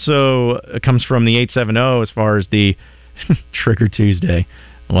 Also comes from the 870 as far as the Trigger Tuesday.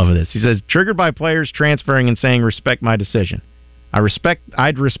 I love this. He says, triggered by players transferring and saying, respect my decision.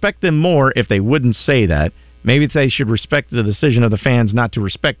 I'd respect them more if they wouldn't say that. Maybe they should respect the decision of the fans not to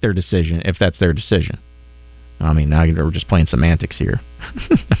respect their decision if that's their decision. I mean, now we're just playing semantics here.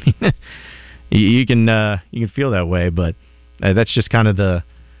 I mean, you can feel that way, but that's just kind of the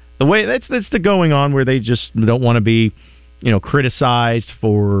way, that's the going on where they just don't want to be criticized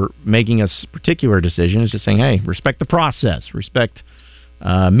for making a particular decision. It's just saying, hey, respect the process, respect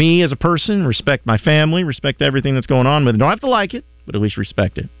me as a person, respect my family, respect everything that's going on with it. Don't have to like it, but at least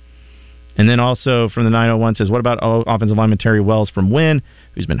respect it. And then also from the 901 says, what about offensive lineman Terry Wells from Wynn,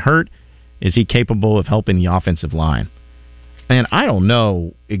 who's been hurt? Is he capable of helping the offensive line? And I don't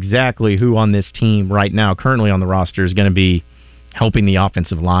know exactly who on this team right now, currently on the roster, is going to be helping the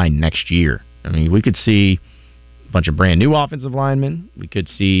offensive line next year. I mean, we could see bunch of brand new offensive linemen. We could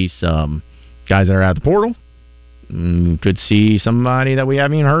see some guys that are out of the portal. We could see somebody that we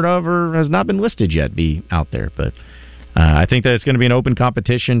haven't even heard of or has not been listed yet be out there. But I think that it's going to be an open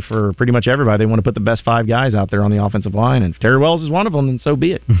competition for pretty much everybody. They want to put the best 5 guys out there on the offensive line, and if Terry Wells is one of them, then so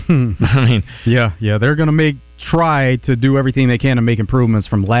be it. I mean, yeah, they're going to try to do everything they can to make improvements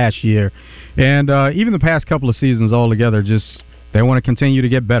from last year, and even the past couple of seasons altogether. Just they want to continue to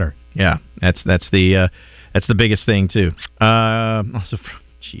get better. Yeah, that's the biggest thing too. Also,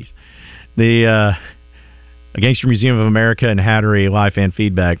 jeez, the Gangster Museum of America and Hattery live fan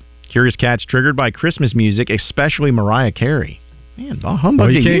feedback. Curious Cats triggered by Christmas music, especially Mariah Carey. Man,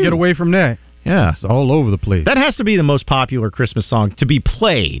 humbug you can't get away from that. Yeah, it's all over the place. That has to be the most popular Christmas song to be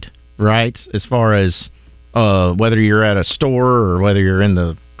played, right? As far as whether you're at a store or whether you're in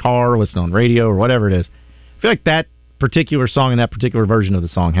the car listening on radio or whatever it is. I feel like that particular song and that particular version of the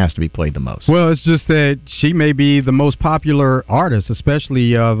song has to be played the most. Well, it's just that she may be the most popular artist,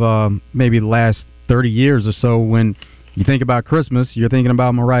 especially of maybe the last 30 years or so. When you think about Christmas, you're thinking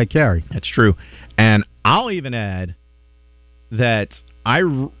about Mariah Carey. That's true. And I'll even add that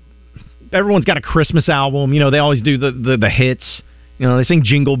everyone's got a Christmas album. They always do the hits. They sing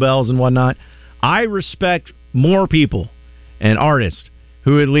Jingle Bells and whatnot. I respect more people and artists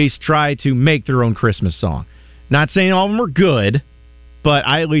who at least try to make their own Christmas song. Not saying all of them are good, but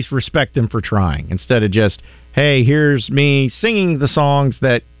I at least respect them for trying. Instead of just, hey, here's me singing the songs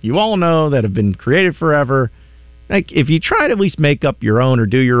that you all know that have been created forever. Like, if you try to at least make up your own or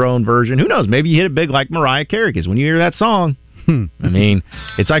do your own version, who knows? Maybe you hit it big like Mariah Carey, because when you hear that song, I mean,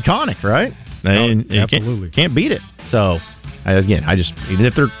 it's iconic, right? Absolutely. You can't beat it. So, again, even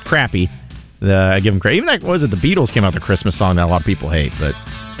if they're crappy, I give them credit. Even that, the Beatles came out with a Christmas song that a lot of people hate, but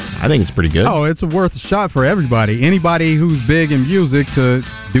I think it's pretty good. Oh, it's worth a shot for everybody. Anybody who's big in music to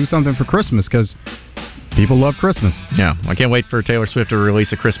do something for Christmas, because people love Christmas. Yeah, I can't wait for Taylor Swift to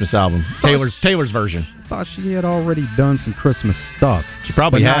release a Christmas album. Taylor's version. I thought she had already done some Christmas stuff. She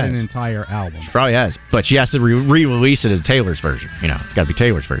probably has. Not an entire album. She probably has, but she has to re-release it as Taylor's version. It's got to be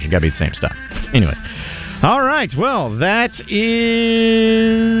Taylor's version. Got to be the same stuff. Anyways. All right, well, that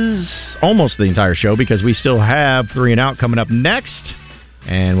is almost the entire show, because we still have 3 and Out coming up next.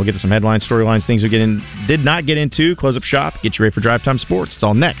 And we'll get to some headlines, storylines, things we did not get into, close up shop, get you ready for Drive Time Sports. It's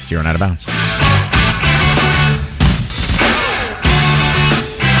all next here on Out of Bounds.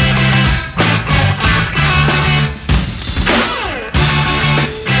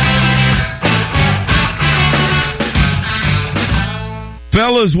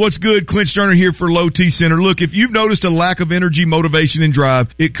 Fellas, what's good? Clint Sterner here for Low T Center. Look, if you've noticed a lack of energy, motivation, and drive,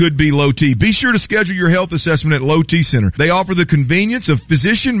 it could be low T. Be sure to schedule your health assessment at Low T Center. They offer the convenience of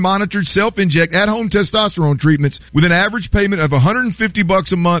physician-monitored self-inject at-home testosterone treatments with an average payment of $150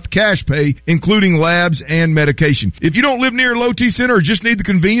 a month cash pay, including labs and medication. If you don't live near Low T Center or just need the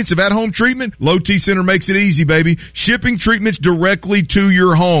convenience of at-home treatment, Low T Center makes it easy, baby. Shipping treatments directly to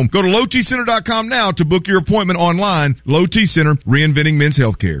your home. Go to lowtcenter.com now to book your appointment online. Low T Center, reinventing men's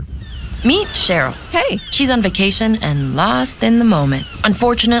healthcare. Meet Cheryl. Hey. She's on vacation and lost in the moment.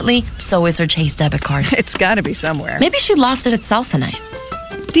 Unfortunately, so is her Chase debit card. It's got to be somewhere. Maybe she lost it at salsa night.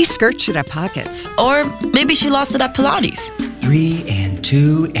 These skirts should have pockets. Or maybe she lost it at Pilates. 3 and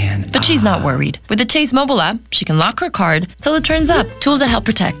 2 and... But she's not worried. With the Chase mobile app, she can lock her card till it turns up. Tools that help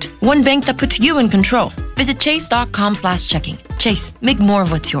protect. One bank that puts you in control. Visit chase.com/checking. Chase, make more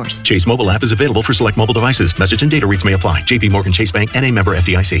of what's yours. Chase mobile app is available for select mobile devices. Message and data rates may apply. JP Morgan Chase Bank, N.A. member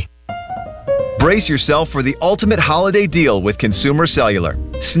FDIC. Brace yourself for the ultimate holiday deal with Consumer Cellular.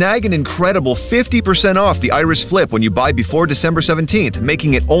 Snag an incredible 50% off the Iris Flip when you buy before December 17th,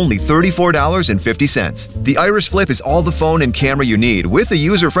 making it only $34.50. The Iris Flip is all the phone and camera you need with a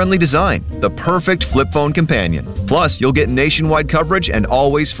user-friendly design, the perfect flip phone companion. Plus, you'll get nationwide coverage and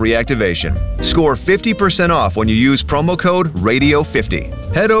always free activation. Score 50% off when you use promo code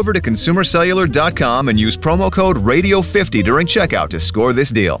RADIO50. Head over to consumercellular.com and use promo code RADIO50 during checkout to score this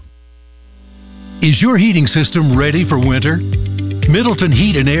deal. Is your heating system ready for winter? Middleton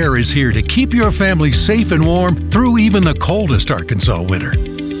Heat and Air is here to keep your family safe and warm through even the coldest Arkansas winter.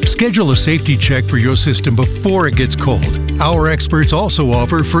 Schedule a safety check for your system before it gets cold. Our experts also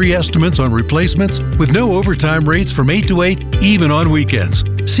offer free estimates on replacements with no overtime rates from 8 to 8, even on weekends.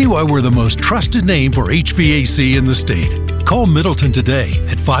 See why we're the most trusted name for HVAC in the state. Call Middleton today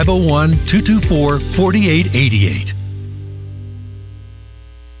at 501-224-4888.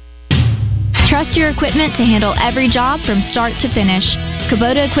 Trust your equipment to handle every job from start to finish.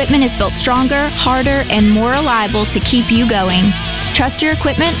 Kubota equipment is built stronger, harder, and more reliable to keep you going. Trust your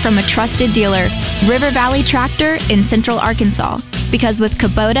equipment from a trusted dealer, River Valley Tractor in Central Arkansas. Because with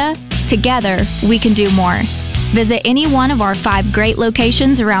Kubota, together we can do more. Visit any one of our 5 great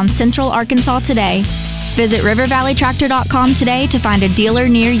locations around Central Arkansas today. Visit rivervalleytractor.com today to find a dealer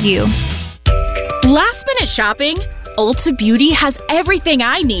near you. Last minute shopping? Ulta Beauty has everything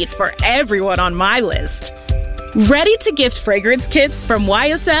I need for everyone on my list. Ready to gift fragrance kits from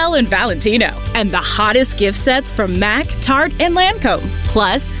YSL and Valentino, and the hottest gift sets from MAC, Tarte, and Lancome.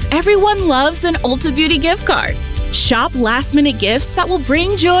 Plus, everyone loves an Ulta Beauty gift card. Shop last-minute gifts that will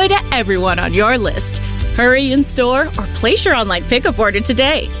bring joy to everyone on your list. Hurry in store or place your online pickup order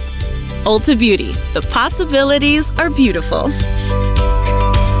today. Ulta Beauty. The possibilities are beautiful.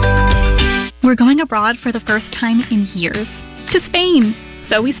 We're going abroad for the first time in years. To Spain.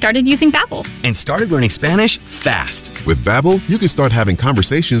 So we started using Babbel. And started learning Spanish fast. With Babbel, you can start having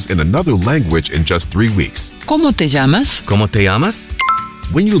conversations in another language in just 3 weeks. ¿Cómo te llamas? ¿Cómo te llamas?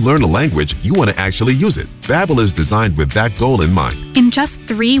 When you learn a language, you want to actually use it. Babbel is designed with that goal in mind. In just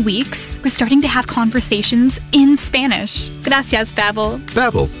 3 weeks, we're starting to have conversations in Spanish. Gracias, Babbel.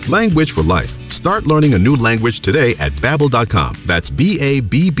 Babbel, language for life. Start learning a new language today at Babbel.com. That's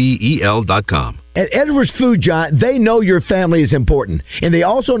BABBEL.com. At Edwards Food Giant, they know your family is important, and they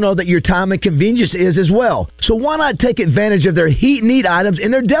also know that your time and convenience is as well. So why not take advantage of their heat and eat items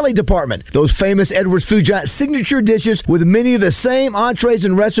in their deli department? Those famous Edwards Food Giant signature dishes with many of the same entrees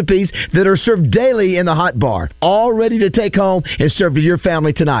and recipes that are served daily in the hot bar, all ready to take home and serve to your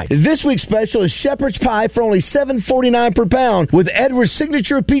family tonight. This week's special is shepherd's pie for only $7.49 per pound, with Edwards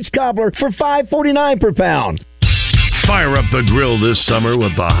signature peach cobbler for $5.49 per pound. Fire up the grill this summer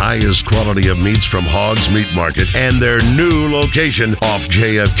with the highest quality of meats from Hogs Meat Market and their new location off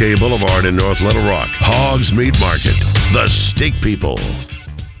JFK Boulevard in North Little Rock. Hogs Meat Market, the steak people.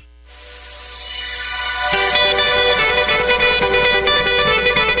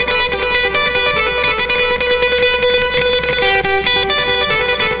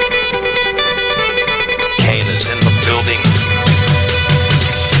 Kane is in the building.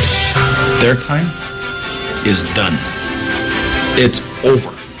 Their time is done. It's over.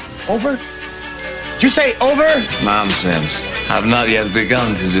 Over? Did you say over? Nonsense. I've not yet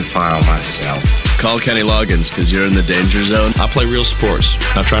begun to defile myself. Call Kenny Loggins, because you're in the danger zone. I play real sports.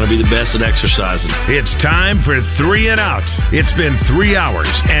 I'm trying to be the best at exercising. It's time for 3 and Out. It's been 3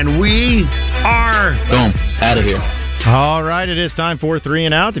 hours, and we are... Boom. Out of here. All right, it is time for 3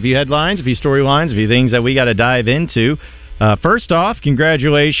 and Out. A few headlines, a few storylines, a few things that we got to dive into. First off,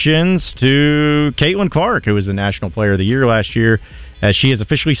 congratulations to Caitlin Clark, who was the National Player of the Year last year, as she has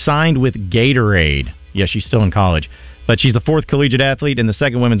officially signed with Gatorade. Yes, she's still in college, but she's the 4th collegiate athlete and the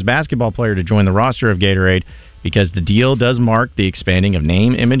 2nd women's basketball player to join the roster of Gatorade, because the deal does mark the expanding of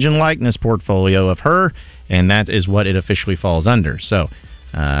name, image, and likeness portfolio of her, and that is what it officially falls under. So,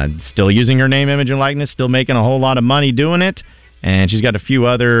 still using her name, image, and likeness, still making a whole lot of money doing it, and she's got a few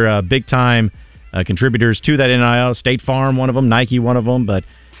other big-time contributors to that NIL. State Farm, one of them, Nike, one of them, but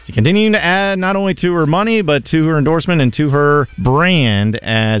continuing to add not only to her money, but to her endorsement and to her brand,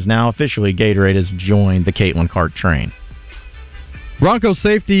 as now officially Gatorade has joined the Caitlin Clark train. Broncos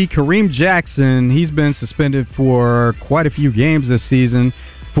safety Kareem Jackson, he's been suspended for quite a few games this season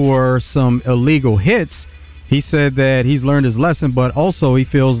for some illegal hits. he said that he's learned his lesson, but also he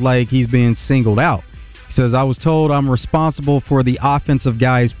feels like he's being singled out. He says, I was told I'm responsible for the offensive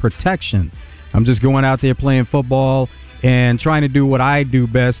guy's protection. I'm just going out there playing football and trying to do what I do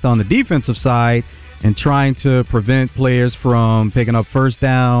best on the defensive side and trying to prevent players from picking up first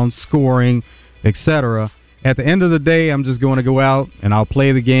downs, scoring, etc. At the end of the day, I'm just going to go out and I'll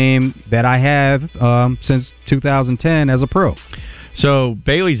play the game that I have since 2010 as a pro. So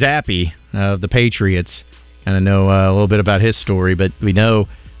Bailey Zappi of the Patriots, kind of know a little bit about his story, but we know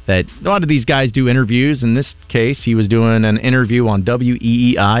that a lot of these guys do interviews. In this case, he was doing an interview on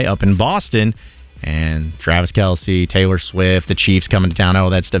WEEI up in Boston, and Travis Kelce, Taylor Swift, the Chiefs coming to town, all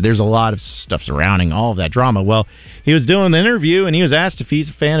that stuff. There's a lot of stuff surrounding all of that drama. Well, he was doing the interview, and he was asked if he's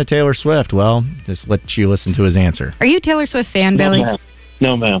a fan of Taylor Swift. Well, just let you listen to his answer. Are you a Taylor Swift fan, Billy?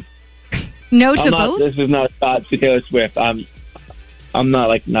 No, ma'am. No to both? This is not a shot to Taylor Swift. I'm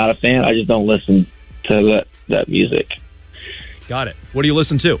not not a fan. I just don't listen to that music. Got it. What do you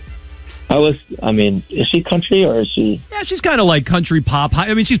listen to? Is she country or is she? Yeah, she's kind of like country pop.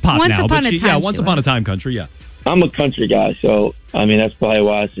 I mean, she's pop once now, upon but a time once upon a time country. Yeah, I'm a country guy, so that's probably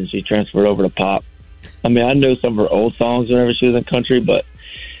why since she transferred over to pop. I know some of her old songs whenever she was in country, but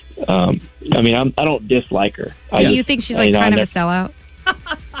I don't dislike her. Do you think she's kind of a sellout?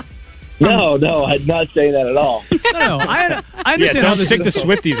 No, I'm not saying that at all. No, I understand how this stick the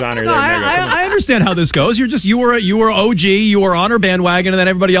Swifties on her. No, I understand how this goes. You were OG, you were on her bandwagon, and then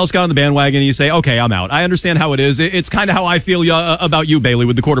everybody else got on the bandwagon, and you say, okay, I'm out. I understand how it is. It's kind of how I feel about you, Bailey,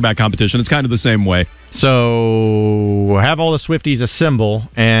 with the quarterback competition. It's kind of the same way. So have all the Swifties assemble,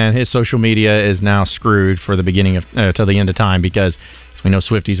 and his social media is now screwed for the beginning of till the end of time because we know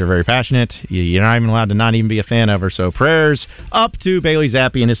Swifties are very passionate. You're not even allowed to not even be a fan of her. So prayers up to Bailey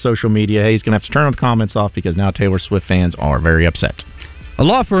Zappi and his social media. Hey, he's going to have to turn the comments off because now Taylor Swift fans are very upset. A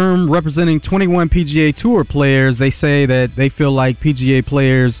law firm representing 21 PGA Tour players, they say that they feel like PGA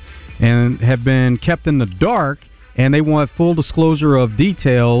players have been kept in the dark, and they want full disclosure of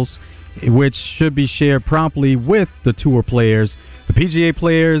details, which should be shared promptly with the tour players. The PGA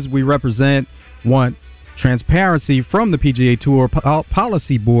players we represent want transparency from the PGA Tour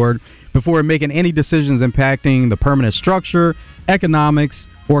Policy Board before making any decisions impacting the permanent structure, economics,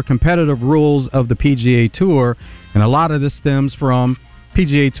 or competitive rules of the PGA Tour. And a lot of this stems from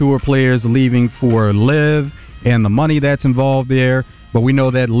PGA Tour players leaving for LIV and the money that's involved there. But we know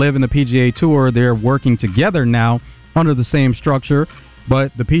that LIV and the PGA Tour, they're working together now under the same structure.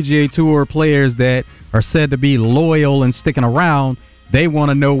 But the PGA Tour players that are said to be loyal and sticking around, they want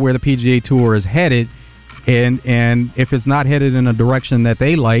to know where the PGA Tour is headed. And if it's not headed in a direction that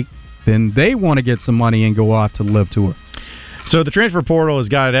they like, then they want to get some money and go off to the LIV Tour. So the transfer portal has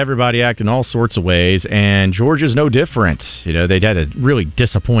got everybody acting all sorts of ways, and Georgia's no different. They'd had a really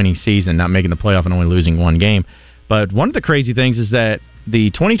disappointing season, not making the playoff and only losing one game. But one of the crazy things is that the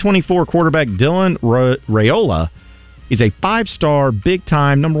 2024 quarterback Dylan Raiola is a 5-star,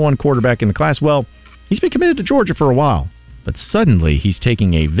 big-time, number one quarterback in the class. Well, he's been committed to Georgia for a while, but suddenly he's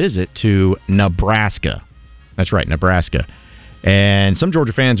taking a visit to Nebraska. That's right, Nebraska. And some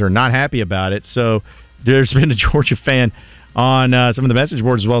Georgia fans are not happy about it. So there's been a Georgia fan on some of the message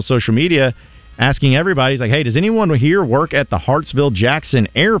boards as well as social media asking everybody, he's like, hey, does anyone here work at the Hartsville-Jackson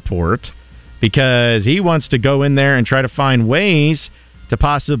Airport? Because he wants to go in there and try to find ways to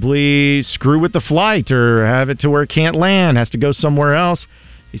possibly screw with the flight or have it to where it can't land, has to go somewhere else.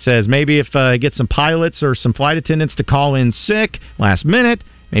 He says maybe if he gets some pilots or some flight attendants to call in sick last minute,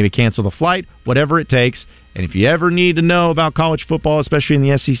 maybe cancel the flight, whatever it takes. And if you ever need to know about college football, especially in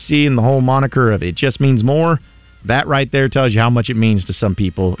the SEC and the whole moniker of it just means more, that right there tells you how much it means to some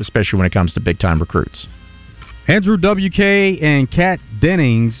people, especially when it comes to big-time recruits. Andrew WK and Kat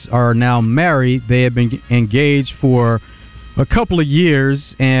Dennings are now married. They have been engaged for a couple of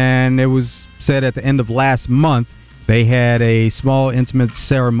years, and it was said at the end of last month they had a small, intimate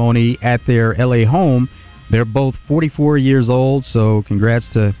ceremony at their L.A. home. They're both 44 years old, so congrats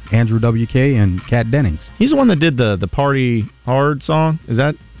to Andrew WK and Kat Dennings. He's the one that did the Party Hard song. Is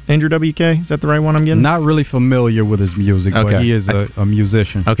that Andrew WK? Is that the right one I'm getting? Not really familiar with his music, okay. But he is a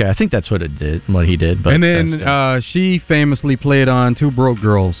musician. Okay, I think that's what he did. But and then she famously played on Two Broke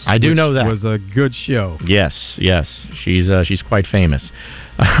Girls. I do know that. It was a good show. Yes. She's quite famous.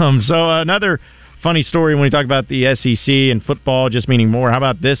 So another funny story when we talk about the SEC and football just meaning more. How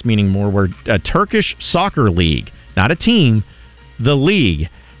about this meaning more? Where a Turkish soccer league, not a team, the league,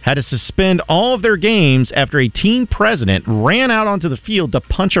 had to suspend all of their games after a team president ran out onto the field to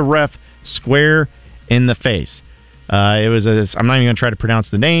punch a ref square in the face. I'm not even going to try to pronounce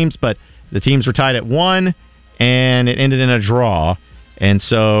the names, but the teams were tied at 1, and it ended in a draw. And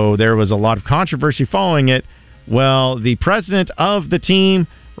so there was a lot of controversy following it. Well, the president of the team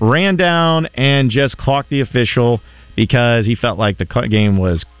ran down and just clocked the official because he felt like the game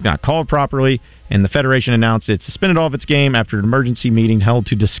was not called properly, and the Federation announced it suspended all of its game after an emergency meeting held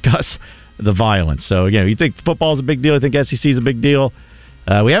to discuss the violence. So, again, you think football is a big deal, you think SEC is a big deal.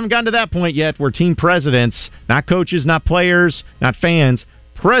 We haven't gotten to that point yet where team presidents, not coaches, not players, not fans,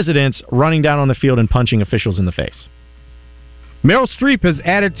 presidents running down on the field and punching officials in the face. Meryl Streep has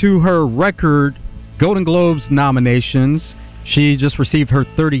added to her record Golden Globes nominations. She just received her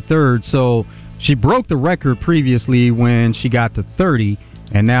 33rd, so she broke the record previously when she got to 30,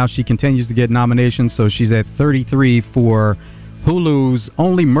 and now she continues to get nominations, so she's at 33 for Hulu's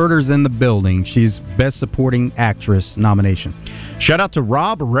Only Murders in the Building. She's Best Supporting Actress nomination. Shout out to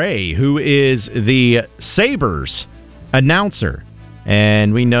Rob Ray, who is the Sabres announcer.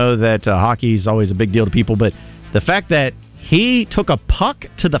 And we know that hockey is always a big deal to people, but the fact that he took a puck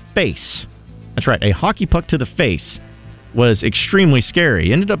to the face, that's right, a hockey puck to the face, was extremely scary.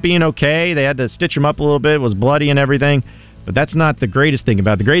 He ended up being okay. They had to stitch him up a little bit. It was bloody and everything. But that's not the greatest thing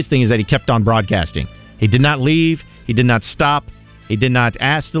about it. The greatest thing is that he kept on broadcasting. He did not leave. He did not stop. He did not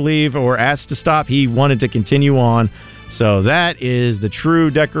ask to leave or ask to stop. He wanted to continue on. So that is the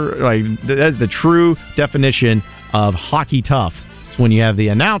true that's the true definition of hockey tough. It's when you have the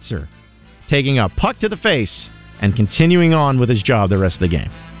announcer taking a puck to the face and continuing on with his job the rest of the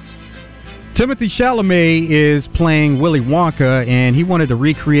game. Timothée Chalamet is playing Willy Wonka, and he wanted to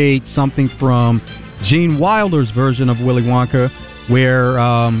recreate something from Gene Wilder's version of Willy Wonka, where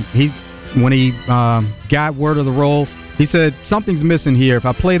when he got word of the role, he said, something's missing here. If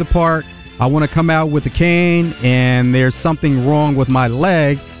I play the part, I want to come out with a cane, and there's something wrong with my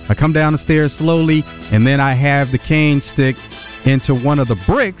leg. I come down the stairs slowly, and then I have the cane stick into one of the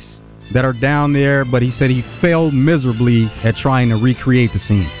bricks that are down there, but he said he failed miserably at trying to recreate the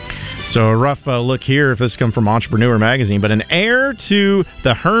scene. So a rough look here if this comes from Entrepreneur Magazine, but an heir to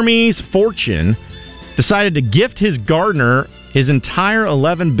the Hermes fortune decided to gift his gardener his entire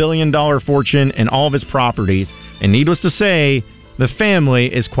 $11 billion fortune and all of his properties, and needless to say, the family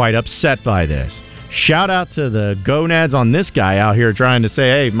is quite upset by this. Shout out to the gonads on this guy out here trying to say,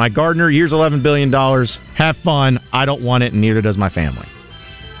 hey, my gardener, here's $11 billion, have fun, I don't want it, and neither does my family.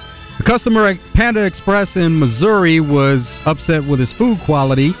 A customer at Panda Express in Missouri was upset with his food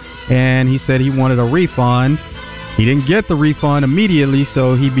quality, and he said he wanted a refund. He didn't get the refund immediately,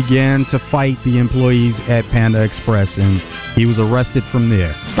 so he began to fight the employees at Panda Express, and he was arrested from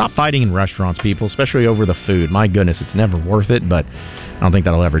there. Stop fighting in restaurants, people, especially over the food. My goodness, it's never worth it, but I don't think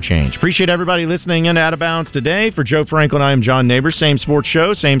that'll ever change. Appreciate everybody listening in to Out of Bounds today. For Joe Franklin, I am John Neighbors. Same sports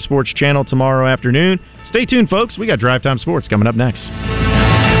show, same sports channel tomorrow afternoon. Stay tuned, folks. We got Drive Time Sports coming up next.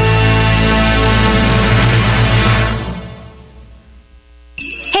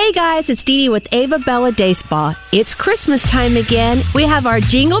 Hey guys, it's Dee Dee with Ava Bella Day Spa. It's Christmas time again. We have our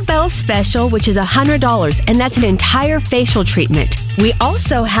Jingle Bells special, which is $100, and that's an entire facial treatment. We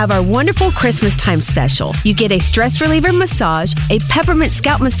also have our wonderful Christmas time special. You get a stress reliever massage, a peppermint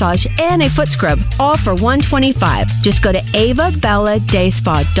scalp massage, and a foot scrub, all for $125. Just go to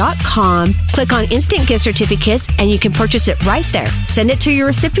avabelladayspa.com, click on Instant Gift Certificates, and you can purchase it right there. Send it to your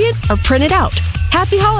recipient or print it out. Happy holidays!